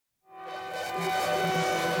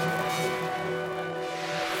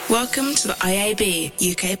Welcome to the IAB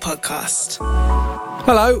UK podcast.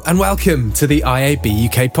 Hello and welcome to the IAB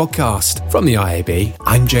UK podcast. From the IAB,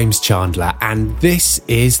 I'm James Chandler, and this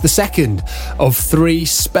is the second of 3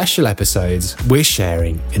 special episodes we're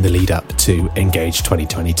sharing in the lead up to Engage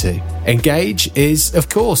 2022. Engage is, of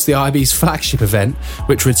course, the IAB's flagship event,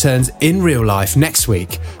 which returns in real life next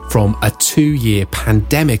week from a 2-year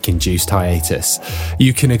pandemic-induced hiatus.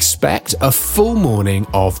 You can expect a full morning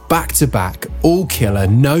of back-to-back, all-killer,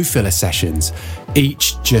 no-filler sessions,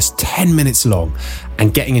 each just 10 minutes long,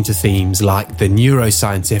 and getting into themes like the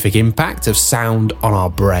neuroscientific impact of sound on our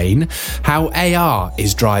brain, how AR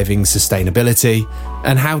is driving sustainability,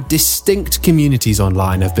 and how distinct communities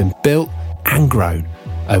online have been built and grown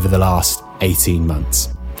over the last 18 months.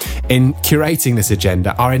 In curating this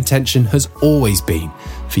agenda, our intention has always been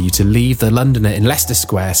for you to leave the Londoner in Leicester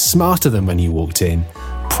Square smarter than when you walked in,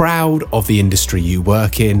 proud of the industry you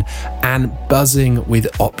work in, and buzzing with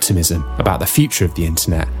optimism about the future of the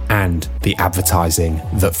internet and the advertising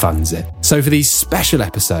that funds it. So for these special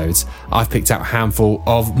episodes, I've picked out a handful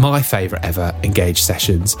of my favourite ever Engage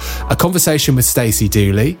sessions, a conversation with Stacey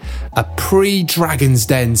Dooley, a pre-Dragon's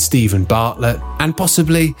Den Stephen Bartlett, and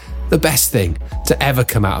possibly the best thing to ever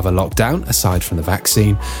come out of a lockdown, aside from the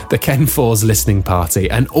vaccine, the Ken Fors listening party,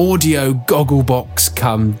 an audio gogglebox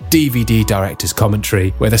come DVD director's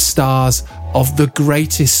commentary, where the stars of the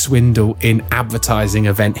greatest swindle in advertising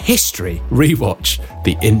event history rewatch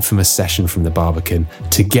the infamous session from the Barbican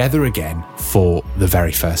together again for the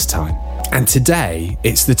very first time. And today,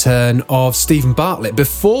 it's the turn of Stephen Bartlett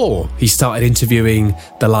before he started interviewing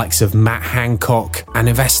the likes of Matt Hancock and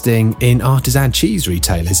investing in artisan cheese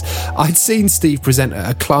retailers. I'd seen Steve present at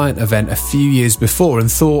a client event a few years before and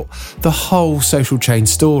thought the whole social chain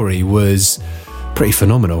story was pretty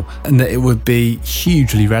phenomenal and that it would be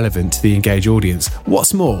hugely relevant to the Engage audience.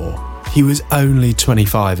 What's more, he was only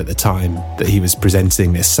 25 at the time that he was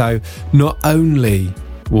presenting this. So not only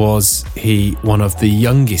was he one of the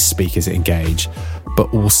youngest speakers at Engage,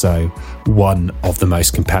 but also one of the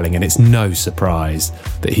most compelling. And it's no surprise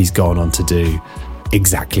that he's gone on to do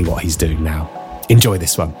exactly what he's doing now. Enjoy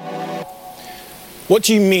this one. What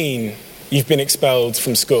do you mean you've been expelled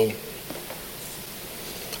from school?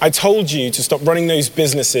 I told you to stop running those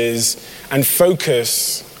businesses and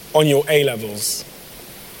focus on your A-levels.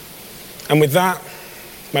 And with that,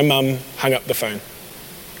 my mum hung up the phone.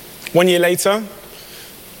 1 year later,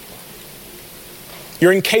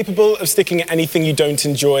 you're incapable of sticking at anything you don't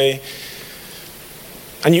enjoy,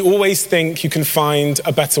 and you always think you can find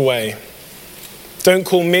a better way. Don't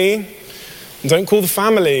call me, and don't call the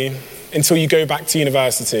family until you go back to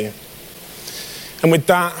university. And with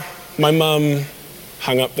that, my mum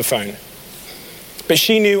hung up the phone. But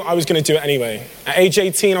she knew I was going to do it anyway. At age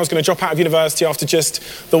 18, I was going to drop out of university after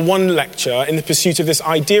just the one lecture in the pursuit of this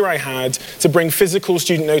idea I had to bring physical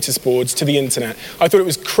student notice boards to the internet. I thought it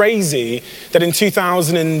was crazy that in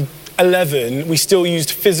 2011, we still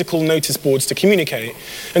used physical notice boards to communicate.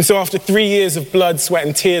 And so after 3 years of blood, sweat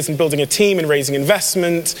and tears and building a team and raising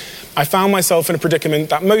investment, I found myself in a predicament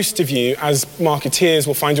that most of you as marketeers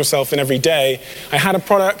will find yourself in every day. I had a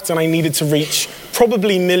product and I needed to reach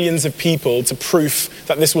probably millions of people to proof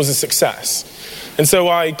that this was a success. And so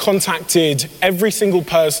I contacted every single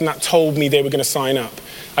person that told me they were going to sign up.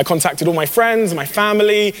 I contacted all my friends, my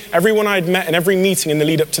family, everyone I'd met in every meeting in the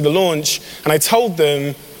lead up to the launch, and I told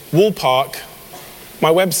them Wallpark,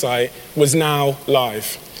 my website, was now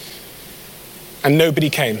live. And nobody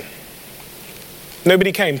came.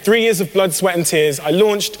 Nobody came. 3 years of blood, sweat and tears. I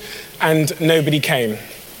launched and nobody came.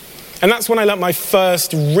 And that's when I learnt my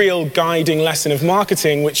first real guiding lesson of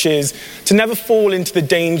marketing, which is to never fall into the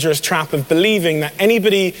dangerous trap of believing that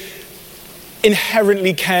anybody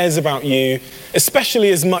inherently cares about you, especially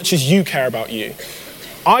as much as you care about you.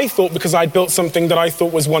 I thought because I'd built something that I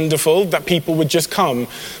thought was wonderful, that people would just come.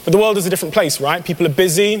 But the world is a different place, right? People are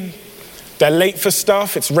busy, they're late for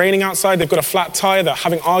stuff, it's raining outside, they've got a flat tire, they're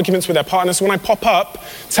having arguments with their partner. So when I pop up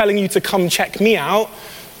telling you to come check me out,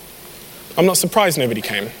 I'm not surprised nobody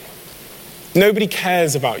came. Nobody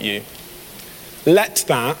cares about you. Let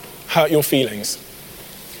that hurt your feelings.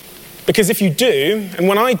 Because if you do, and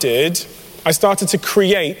when I did, I started to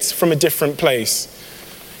create from a different place.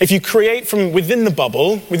 If you create from within the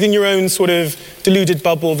bubble, within your own sort of deluded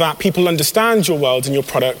bubble that people understand your world and your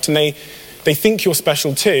product and they think you're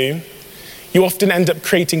special too, you often end up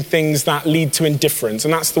creating things that lead to indifference.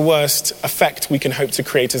 And that's the worst effect we can hope to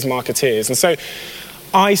create as marketeers. And so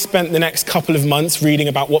I spent the next couple of months reading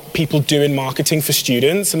about what people do in marketing for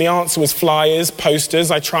students, and the answer was flyers,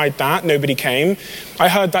 posters. I tried that, nobody came. I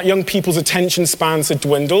heard that young people's attention spans had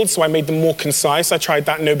dwindled, so I made them more concise. I tried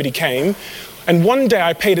that, nobody came. And one day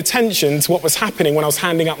I paid attention to what was happening when I was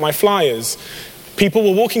handing out my flyers. People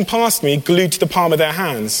were walking past me, glued to the palm of their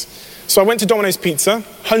hands. So I went to Domino's Pizza,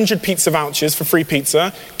 100 pizza vouchers for free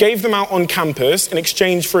pizza, gave them out on campus in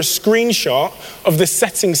exchange for a screenshot of the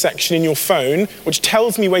settings section in your phone, which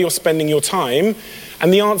tells me where you're spending your time,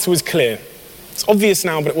 and the answer was clear. It's obvious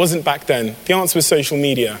now, but it wasn't back then. The answer was social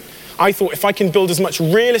media. I thought if I can build as much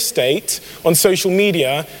real estate on social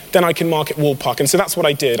media, then I can market Wallpark. And so that's what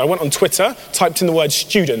I did. I went on Twitter, typed in the word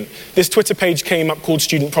student. This Twitter page came up called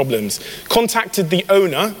Student Problems. Contacted the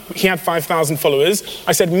owner. He had 5,000 followers.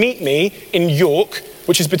 I said, meet me in York,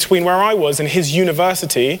 which is between where I was and his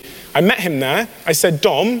university. I met him there. I said,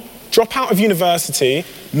 Dom, drop out of university,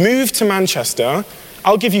 move to Manchester.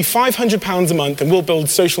 I'll give you £500 a month and we'll build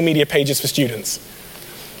social media pages for students.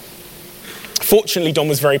 Fortunately, Dom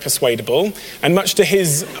was very persuadable, and much to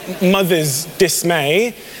his mother's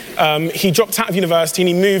dismay, he dropped out of university and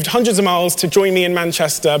he moved hundreds of miles to join me in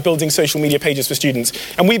Manchester building social media pages for students.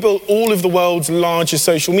 And we built all of the world's largest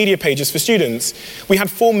social media pages for students. We had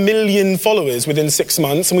 4 million followers within 6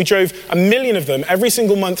 months, and we drove 1 million of them every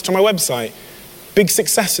single month to my website. Big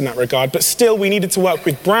success in that regard, but still we needed to work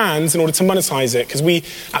with brands in order to monetize it, because we,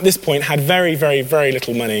 at this point, had very, very, very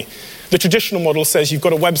little money. The traditional model says you've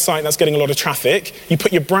got a website that's getting a lot of traffic, you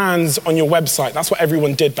put your brands on your website, that's what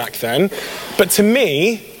everyone did back then. But to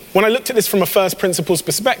me, when I looked at this from a first principles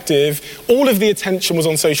perspective, all of the attention was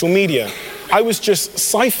on social media. I was just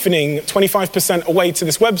siphoning 25% away to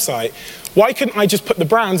this website. Why couldn't I just put the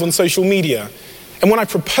brands on social media? And when I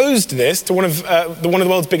proposed this to one of the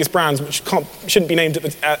world's biggest brands, which shouldn't be named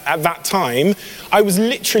at that time, I was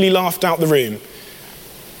literally laughed out the room.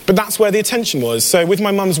 But that's where the attention was. So with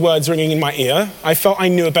my mum's words ringing in my ear, I felt I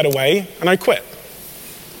knew a better way, and I quit.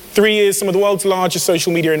 3 years, some of the world's largest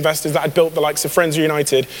social media investors that had built the likes of Friends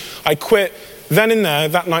United, I quit then and there,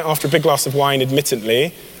 that night after a big glass of wine,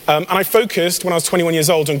 admittedly. And I focused, when I was 21 years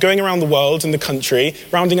old, on going around the world and the country,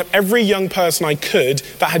 rounding up every young person I could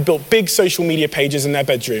that had built big social media pages in their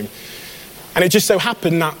bedroom. And it just so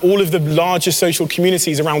happened that all of the largest social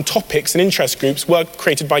communities around topics and interest groups were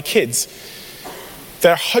created by kids.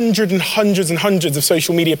 There are hundreds and hundreds and hundreds of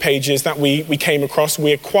social media pages that we came across,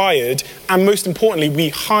 we acquired, and most importantly, we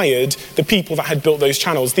hired the people that had built those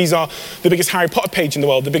channels. These are the biggest Harry Potter page in the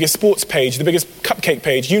world, the biggest sports page, the biggest cupcake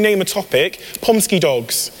page, you name a topic, Pomsky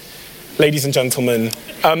dogs, ladies and gentlemen.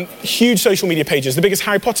 Huge social media pages, the biggest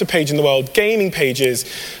Harry Potter page in the world, gaming pages.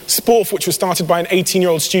 Sporf, which was started by an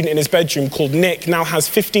 18-year-old student in his bedroom called Nick, now has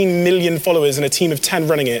 15 million followers and a team of 10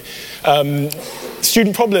 running it.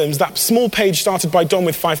 Student Problems, that small page started by Dom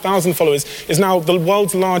with 5,000 followers, is now the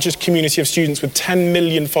world's largest community of students with 10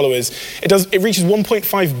 million followers. It reaches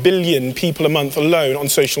 1.5 billion people a month alone on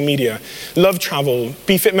social media. Love Travel,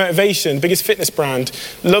 Be Fit Motivation, biggest fitness brand,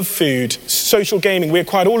 Love Food, Social Gaming. We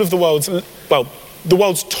acquired all of the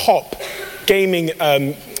world's top gaming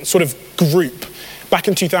sort of group back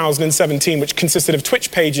in 2017, which consisted of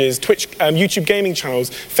Twitch pages, YouTube gaming channels,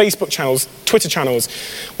 Facebook channels, Twitter channels.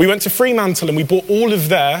 We went to Fremantle and we bought all of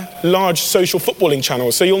their large social footballing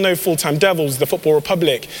channels. So you'll know Full-Time Devils, the Football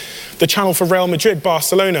Republic, the channel for Real Madrid,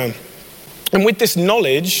 Barcelona. And with this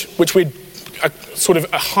knowledge, which we'd sort of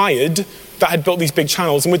hired, that had built these big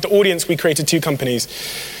channels, and with the audience we created 2 companies.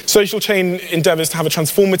 Social Chain endeavours to have a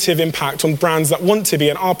transformative impact on brands that want to be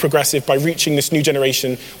and are progressive by reaching this new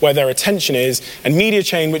generation where their attention is, and Media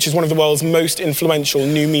Chain, which is one of the world's most influential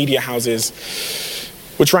new media houses,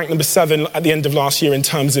 which ranked number 7 at the end of last year in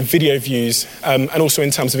terms of video views and also in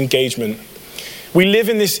terms of engagement. We live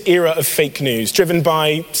in this era of fake news, driven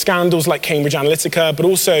by scandals like Cambridge Analytica, but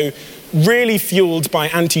also really fueled by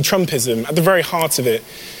anti-Trumpism at the very heart of it.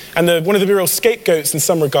 And one of the real scapegoats in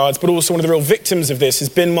some regards, but also one of the real victims of this has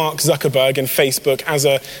been Mark Zuckerberg and Facebook as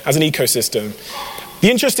an ecosystem.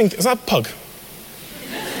 Is that a pug?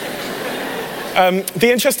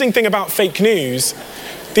 The interesting thing about fake news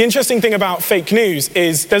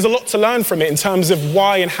is there's a lot to learn from it in terms of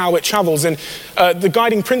why and how it travels. And the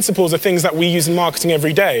guiding principles are things that we use in marketing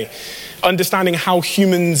every day. Understanding how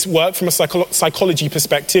humans work from a psychology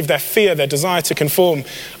perspective, their fear, their desire to conform,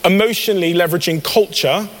 emotionally leveraging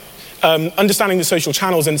culture, understanding the social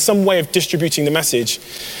channels and some way of distributing the message.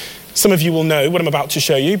 Some of you will know what I'm about to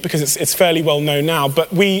show you because it's fairly well known now,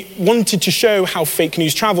 but we wanted to show how fake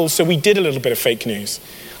news travels, so we did a little bit of fake news.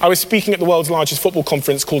 I was speaking at the world's largest football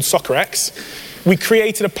conference called SoccerX. We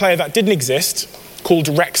created a player that didn't exist called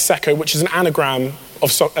Rex Secco, which is an anagram of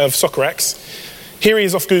SoccerX. Here he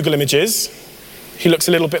is off Google Images. who looks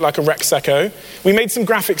a little bit like a Rex Echo. We made some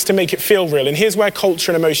graphics to make it feel real, and here's where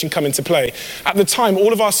culture and emotion come into play. At the time,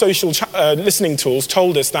 all of our social listening tools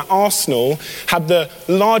told us that Arsenal had the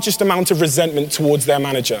largest amount of resentment towards their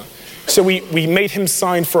manager. So we made him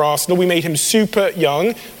sign for Arsenal. We made him super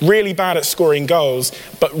young, really bad at scoring goals,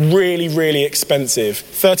 but really, really expensive.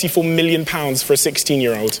 £34 million for a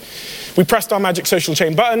 16-year-old. We pressed our magic social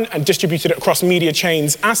chain button and distributed it across media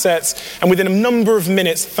chains' assets, and within a number of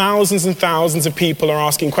minutes, thousands and thousands of people are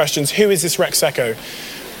asking questions. Who is this Rex Echo?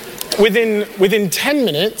 Within 10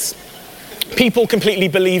 minutes, people completely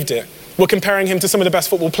believed it. We're comparing him to some of the best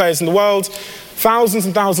football players in the world. Thousands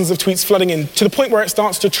and thousands of tweets flooding in, to the point where it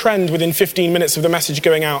starts to trend within 15 minutes of the message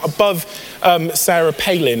going out, above Sarah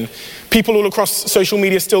Palin. People all across social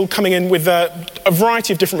media still coming in with a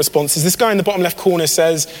variety of different responses. This guy in the bottom left corner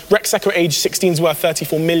says, Rex Echo age 16 is worth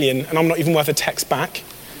 34 million, and I'm not even worth a text back.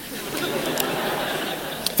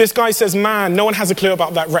 This guy says, man, no one has a clue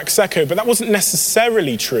about that Rex Echo, but that wasn't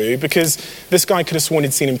necessarily true, because this guy could have sworn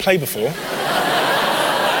he'd seen him play before.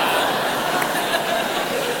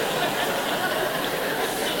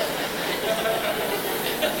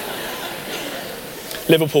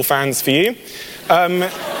 Liverpool fans for you.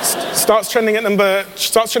 Starts trending at number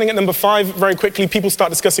 5 very quickly. People start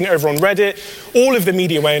discussing it over on Reddit. All of the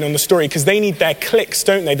media weigh in on the story because they need their clicks,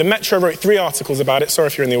 don't they? The Metro wrote 3 articles about it. Sorry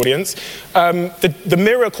if you're in the audience. The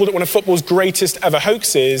Mirror called it one of football's greatest ever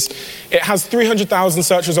hoaxes. It has 300,000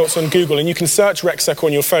 search results on Google, and you can search Rex Echo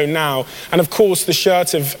on your phone now. And of course, the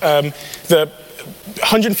shirt of the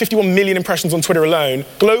 151 million impressions on Twitter alone,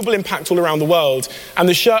 global impact all around the world, and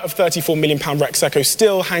the shirt of £34 million Rex Echo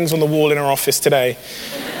still hangs on the wall in our office today.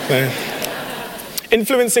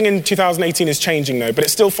 Influencing in 2018 is changing though, but it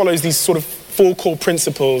still follows these sort of 4 core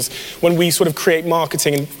principles when we sort of create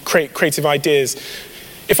marketing and create creative ideas.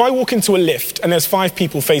 If I walk into a lift and there's 5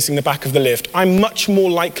 people facing the back of the lift, I'm much more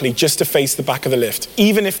likely just to face the back of the lift,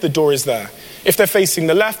 even if the door is there. If they're facing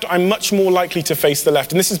the left, I'm much more likely to face the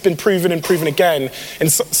left. And this has been proven and proven again in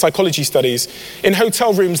psychology studies. In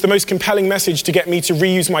hotel rooms, the most compelling message to get me to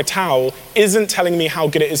reuse my towel isn't telling me how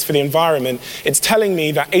good it is for the environment. It's telling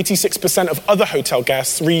me that 86% of other hotel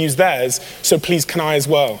guests reuse theirs, so please can I as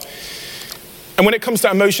well. And when it comes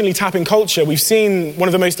to emotionally tapping culture, we've seen one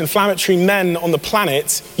of the most inflammatory men on the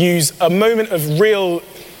planet use a moment of real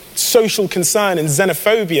social concern and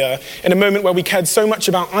xenophobia in a moment where we cared so much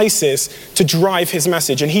about ISIS to drive his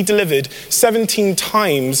message. And he delivered 17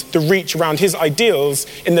 times the reach around his ideals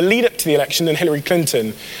in the lead up to the election than Hillary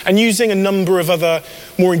Clinton. And using a number of other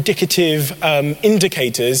more indicative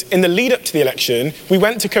indicators in the lead up to the election, we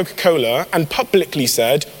went to Coca-Cola and publicly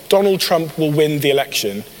said, Donald Trump will win the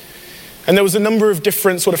election. And there was a number of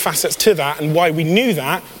different sort of facets to that and why we knew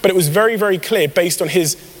that, but it was very, very clear based on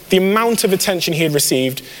the amount of attention he had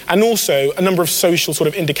received and also a number of social sort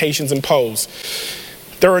of indications and polls.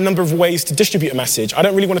 There are a number of ways to distribute a message. I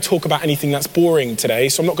don't really want to talk about anything that's boring today,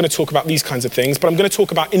 so I'm not going to talk about these kinds of things, but I'm going to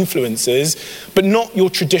talk about influencers, but not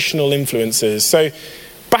your traditional influencers. So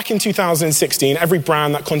back in 2016, every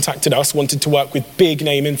brand that contacted us wanted to work with big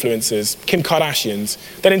name influencers, Kim Kardashians.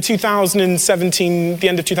 Then in 2017, the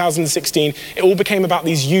end of 2016, it all became about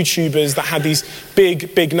these YouTubers that had these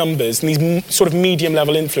big numbers and these sort of medium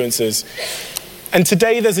level influencers. And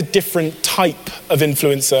today there's a different type of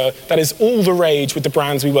influencer that is all the rage with the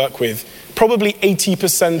brands we work with. Probably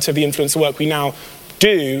 80% of the influencer work we now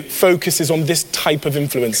do focuses on this type of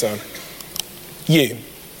influencer.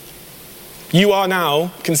 You are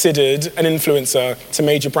now considered an influencer to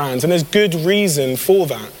major brands, and there's good reason for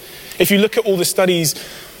that. If you look at all the studies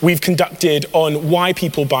we've conducted on why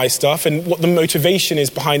people buy stuff and what the motivation is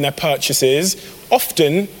behind their purchases,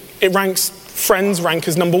 often friends rank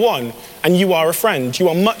as number 1, and you are a friend. You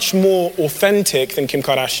are much more authentic than Kim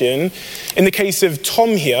Kardashian. In the case of Tom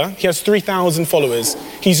here, he has 3,000 followers.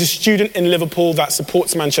 He's a student in Liverpool that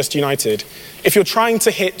supports Manchester United. If you're trying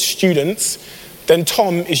to hit students, then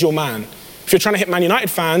Tom is your man. If you're trying to hit Man United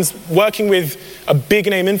fans, working with a big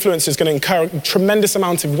name influencer is going to incur a tremendous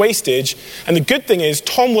amount of wastage. And the good thing is,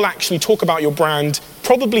 Tom will actually talk about your brand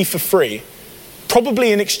probably for free,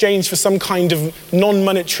 probably in exchange for some kind of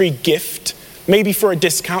non-monetary gift, maybe for a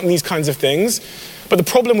discount and these kinds of things. But the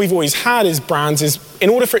problem we've always had as brands is, in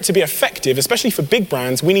order for it to be effective, especially for big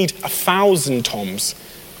brands, we need 1,000 Toms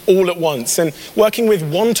all at once. And working with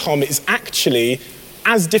one Tom is actually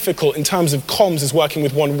as difficult in terms of comms as working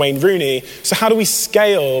with one Wayne Rooney. So how do we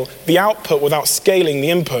scale the output without scaling the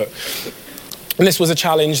input? And this was a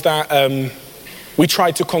challenge that we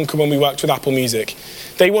tried to conquer when we worked with Apple Music.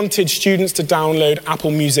 They wanted students to download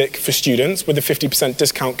Apple Music for Students with a 50%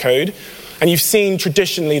 discount code. And you've seen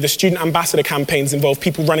traditionally the student ambassador campaigns involve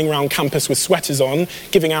people running around campus with sweaters on,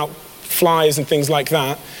 giving out flyers and things like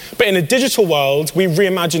that. But in a digital world, we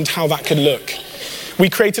reimagined how that could look. We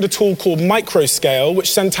created a tool called Microscale,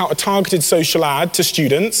 which sent out a targeted social ad to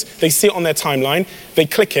students. They see it on their timeline, they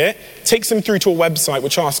click it, takes them through to a website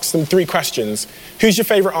which asks them 3 questions. Who's your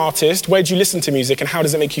favorite artist? Where do you listen to music? And how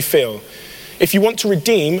does it make you feel? If you want to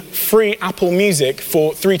redeem free Apple Music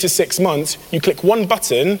for 3 to 6 months, you click one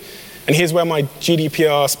button, and here's where my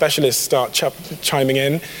GDPR specialists start chiming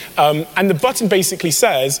in. And the button basically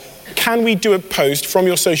says, can we do a post from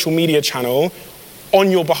your social media channel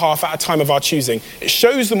on your behalf at a time of our choosing? It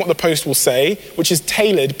shows them what the post will say, which is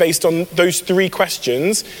tailored based on those 3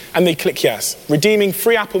 questions, and they click yes. Redeeming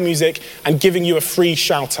free Apple Music and giving you a free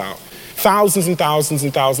shout out. Thousands and thousands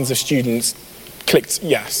and thousands of students clicked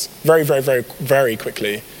yes, very, very, very, very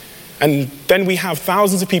quickly. And then we have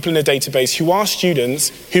thousands of people in a database who are students,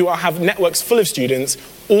 who have networks full of students,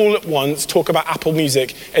 all at once talk about Apple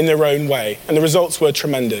Music in their own way. And the results were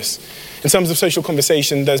tremendous. In terms of social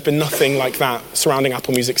conversation, there's been nothing like that surrounding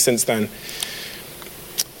Apple Music since then.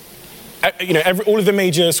 All of the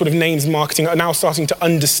major sort of names in marketing are now starting to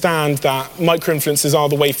understand that micro-influencers are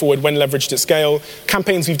the way forward when leveraged at scale.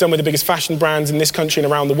 Campaigns we've done with the biggest fashion brands in this country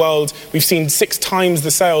and around the world, we've seen 6 times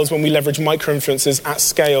the sales when we leverage micro-influencers at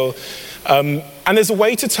scale. And there's a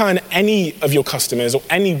way to turn any of your customers or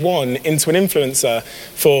anyone into an influencer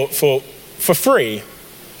for free.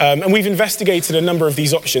 And we've investigated a number of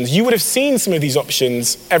these options. You would have seen some of these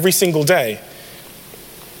options every single day.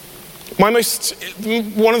 One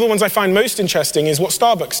of the ones I find most interesting is what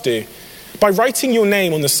Starbucks do. By writing your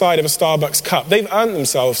name on the side of a Starbucks cup, they've earned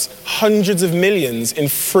themselves hundreds of millions in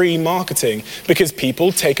free marketing because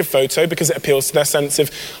people take a photo because it appeals to their sense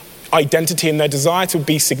of identity and their desire to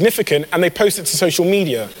be significant, and they post it to social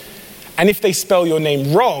media. And if they spell your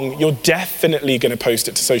name wrong, you're definitely going to post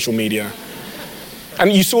it to social media.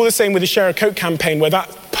 And you saw the same with the Share a Coke campaign, where that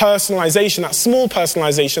personalization, that small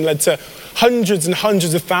personalization, led to hundreds and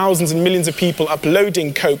hundreds of thousands and millions of people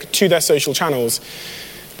uploading Coke to their social channels.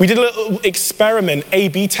 We did a little experiment,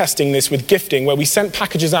 A/B testing this with gifting, where we sent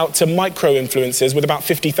packages out to micro-influencers with about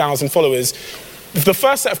 50,000 followers. The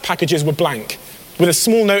first set of packages were blank, with a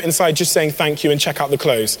small note inside just saying thank you and check out the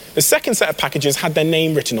clothes. The second set of packages had their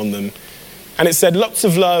name written on them. And it said, lots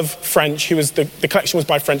of love, French, the collection was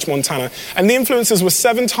by French Montana. And the influencers were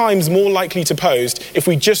 7 times more likely to post if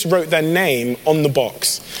we just wrote their name on the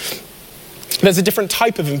box. There's a different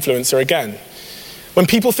type of influencer again. When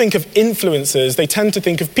people think of influencers, they tend to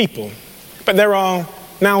think of people. But there are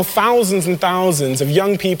now thousands and thousands of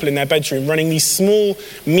young people in their bedroom running these small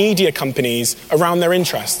media companies around their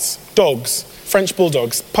interests. Dogs, French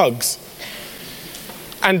bulldogs, pugs.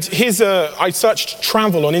 And I searched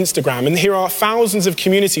travel on Instagram, and here are thousands of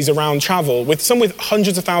communities around travel, some with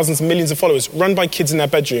hundreds of thousands, millions of followers, run by kids in their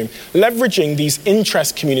bedroom. Leveraging these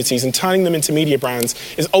interest communities and turning them into media brands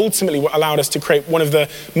is ultimately what allowed us to create one of the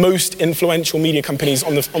most influential media companies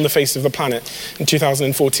on the face of the planet in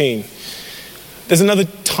 2014. There's another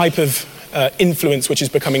type of influence which is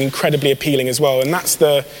becoming incredibly appealing as well, and that's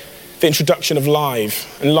the introduction of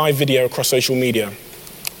live and live video across social media.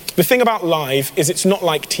 The thing about live is it's not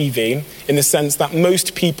like TV in the sense that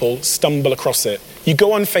most people stumble across it. You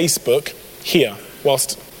go on Facebook here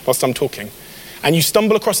whilst I'm talking, and you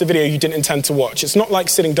stumble across a video you didn't intend to watch. It's not like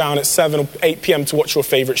sitting down at 7 or 8 p.m. to watch your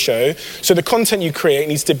favorite show. So the content you create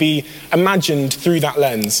needs to be imagined through that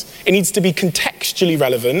lens. It needs to be contextually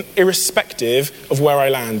relevant, irrespective of where I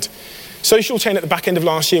land. Social Chain at the back end of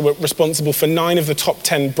last year were responsible for 9 of the top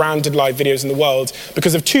 10 branded live videos in the world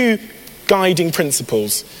because of 2 guiding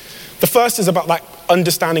principles. The first is about that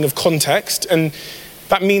understanding of context, and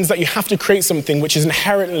that means that you have to create something which is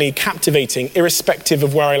inherently captivating, irrespective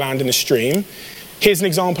of where I land in the stream. Here's an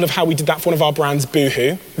example of how we did that for one of our brands,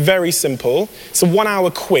 Boohoo. Very simple. It's a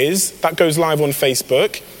 1-hour quiz that goes live on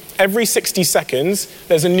Facebook. Every 60 seconds,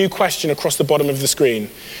 there's a new question across the bottom of the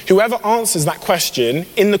screen. Whoever answers that question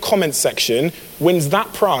in the comments section wins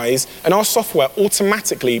that prize, and our software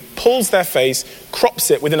automatically pulls their face,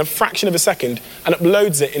 crops it within a fraction of a second, and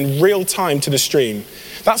uploads it in real time to the stream.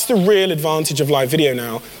 That's the real advantage of live video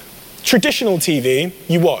now. Traditional TV,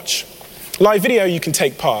 you watch. Live video, you can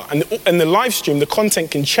take part. And the live stream, the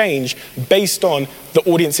content can change based on the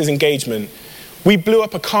audience's engagement. We blew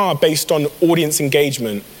up a car based on audience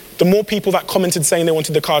engagement. The more people that commented saying they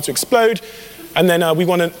wanted the car to explode, and then we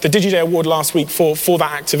won the DigiDay Award last week for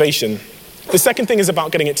that activation. The second thing is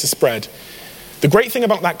about getting it to spread. The great thing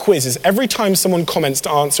about that quiz is every time someone comments to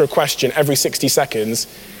answer a question every 60 seconds,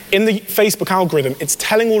 in the Facebook algorithm, it's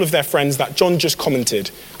telling all of their friends that John just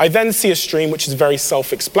commented. I then see a stream which is very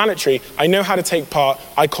self-explanatory. I know how to take part,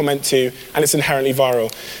 I comment too, and it's inherently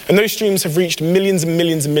viral. And those streams have reached millions and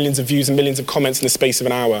millions and millions of views and millions of comments in the space of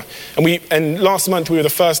an hour. And last month we were the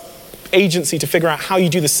first agency to figure out how you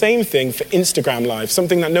do the same thing for Instagram Live,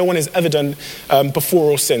 something that no one has ever done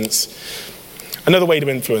before or since. Another way to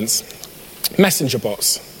influence. Messenger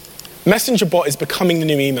bots. Messenger bot is becoming the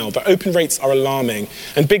new email. The open rates are alarming.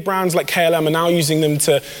 And big brands like KLM are now using them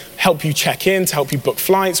to help you check in, to help you book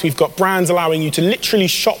flights. We've got brands allowing you to literally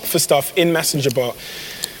shop for stuff in Messenger bot.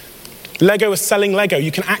 Lego is selling Lego.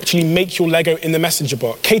 You can actually make your Lego in the Messenger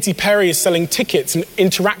bot. Katy Perry is selling tickets and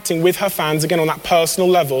interacting with her fans, again, on that personal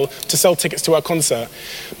level, to sell tickets to her concert.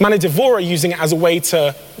 Mana Devora are using it as a way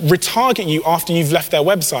to retarget you after you've left their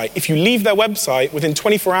website. If you leave their website, within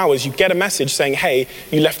 24 hours, you get a message saying, hey,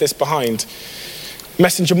 you left this behind.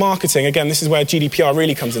 Messenger marketing, again, this is where GDPR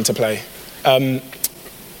really comes into play.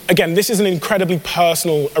 Again, this is an incredibly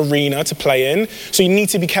personal arena to play in, so you need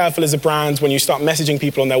to be careful as a brand when you start messaging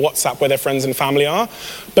people on their WhatsApp where their friends and family are,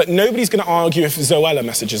 but nobody's going to argue if Zoella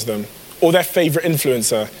messages them or their favorite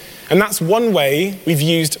influencer. And that's one way we've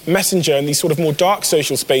used Messenger and these sort of more dark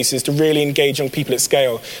social spaces to really engage young people at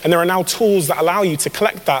scale. And there are now tools that allow you to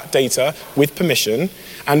collect that data with permission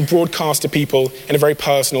and broadcast to people in a very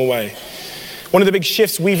personal way. One of the big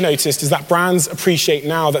shifts we've noticed is that brands appreciate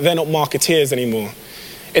now that they're not marketeers anymore.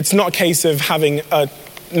 It's not a case of having a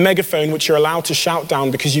megaphone which you're allowed to shout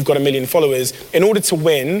down because you've got 1 million followers. In order to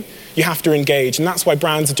win, you have to engage. And that's why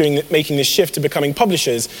brands are making this shift to becoming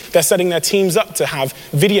publishers. They're setting their teams up to have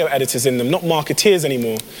video editors in them, not marketeers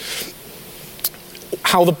anymore.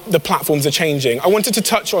 How the platforms are changing. I wanted to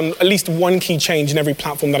touch on at least one key change in every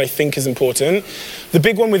platform that I think is important. The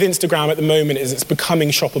big one with Instagram at the moment is it's becoming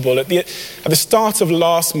shoppable. At the start of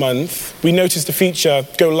last month, we noticed a feature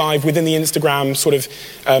go live within the Instagram sort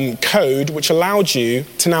of code, which allowed you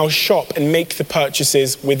to now shop and make the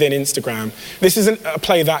purchases within Instagram. This isn't a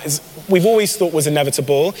play that we've always thought was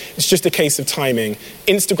inevitable. It's just a case of timing.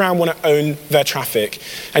 Instagram want to own their traffic.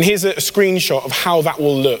 And here's a screenshot of how that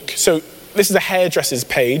will look. So this is a hairdresser's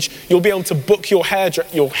page. You'll be able to book your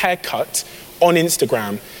haircut on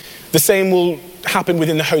Instagram. The same will happen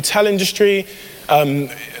within the hotel industry,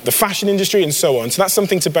 the fashion industry, and so on. So that's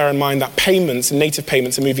something to bear in mind, that payments and native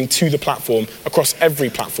payments are moving to the platform across every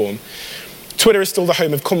platform. Twitter is still the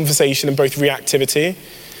home of conversation and both reactivity.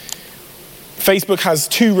 Facebook has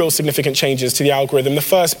two real significant changes to the algorithm. The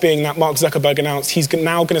first being that Mark Zuckerberg announced he's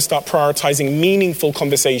now going to start prioritizing meaningful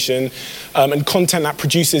conversation and content that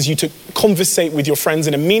produces you to conversate with your friends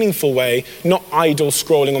in a meaningful way, not idle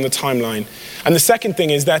scrolling on the timeline. And the second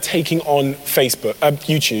thing is they're taking on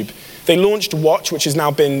YouTube. They launched Watch, which has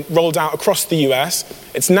now been rolled out across the US.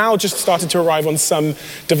 It's now just started to arrive on some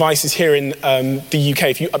devices here in the UK,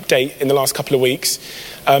 if you update in the last couple of weeks.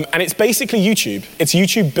 And it's basically YouTube. It's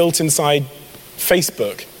YouTube built inside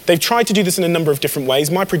Facebook. They've tried to do this in a number of different ways.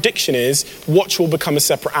 My prediction is Watch will become a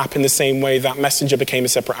separate app in the same way that Messenger became a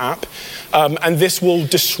separate app. And this will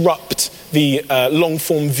disrupt the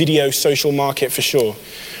long-form video social market for sure.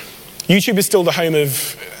 YouTube is still the home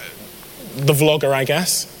of the vlogger, I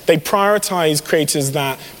guess. They prioritize creators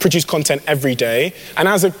that produce content every day. And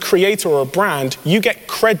as a creator or a brand, you get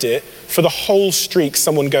credit for the whole streak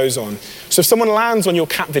someone goes on. So if someone lands on your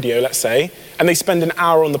cat video, let's say, and they spend an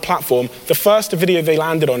hour on the platform, the first video they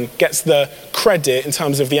landed on gets the credit in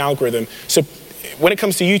terms of the algorithm. So when it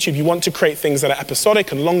comes to YouTube, you want to create things that are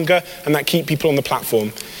episodic and longer and that keep people on the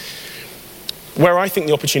platform. Where I think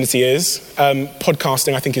the opportunity is,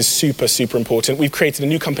 podcasting I think is super, super important. We've created a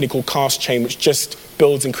new company called Cast Chain, which just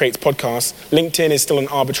builds and creates podcasts. LinkedIn is still an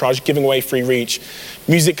arbitrage, giving away free reach.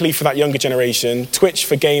 Musical.ly for that younger generation. Twitch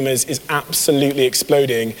for gamers is absolutely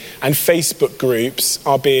exploding. And Facebook groups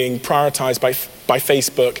are being prioritized by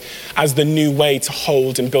Facebook as the new way to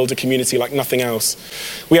hold and build a community like nothing else.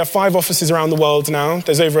 We have 5 offices around the world now.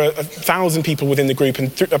 There's over 1,000 people within the group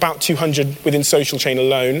and about 200 within social chain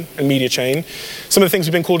alone and media chain. Some of the things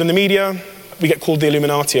we've been called in the media, we get called the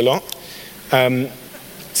Illuminati a lot.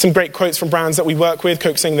 Some great quotes from brands that we work with,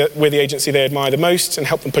 Coke saying that we're the agency they admire the most and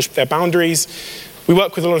help them push their boundaries. We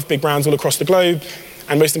work with a lot of big brands all across the globe.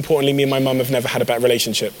 And most importantly, me and my mum have never had a better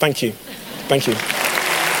relationship. Thank you. Thank you.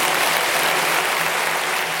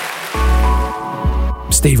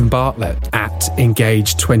 Stephen Bartlett at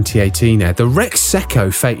Engage 2018 there. The Rex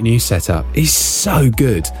Secco fake news setup is so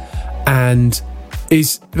good and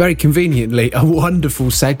is very conveniently a wonderful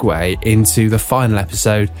segue into the final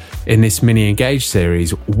episode in this mini Engage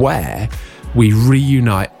series where we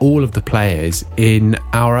reunite all of the players in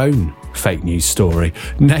our own fake news story,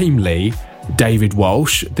 namely David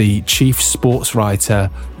Walsh, the chief sports writer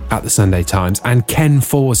at the Sunday Times, and Ken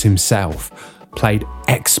Fors himself, played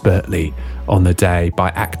expertly on the day by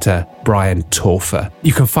actor Brian Torfer.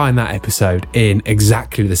 You can find that episode in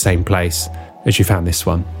exactly the same place as you found this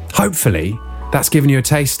one. Hopefully, that's given you a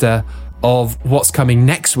taster of what's coming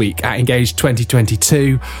next week at Engage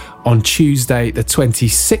 2022 on Tuesday, the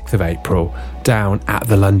 26th of April, down at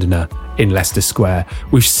the Londoner in Leicester Square.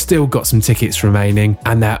 We've still got some tickets remaining,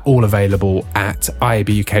 and they're all available at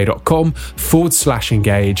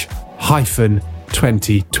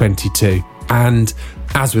iabuk.com/engage-2022. And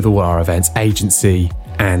as with all our events, agency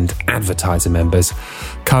and advertiser members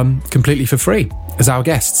come completely for free as our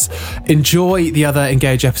guests. Enjoy the other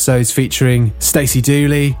Engage episodes featuring Stacey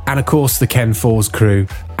Dooley and, of course, the Ken Fors crew,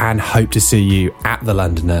 and hope to see you at the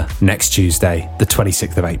Londoner next Tuesday, the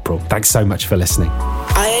 26th of April. Thanks so much for listening.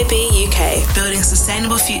 IAB UK, building a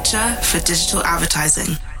sustainable future for digital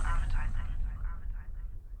advertising.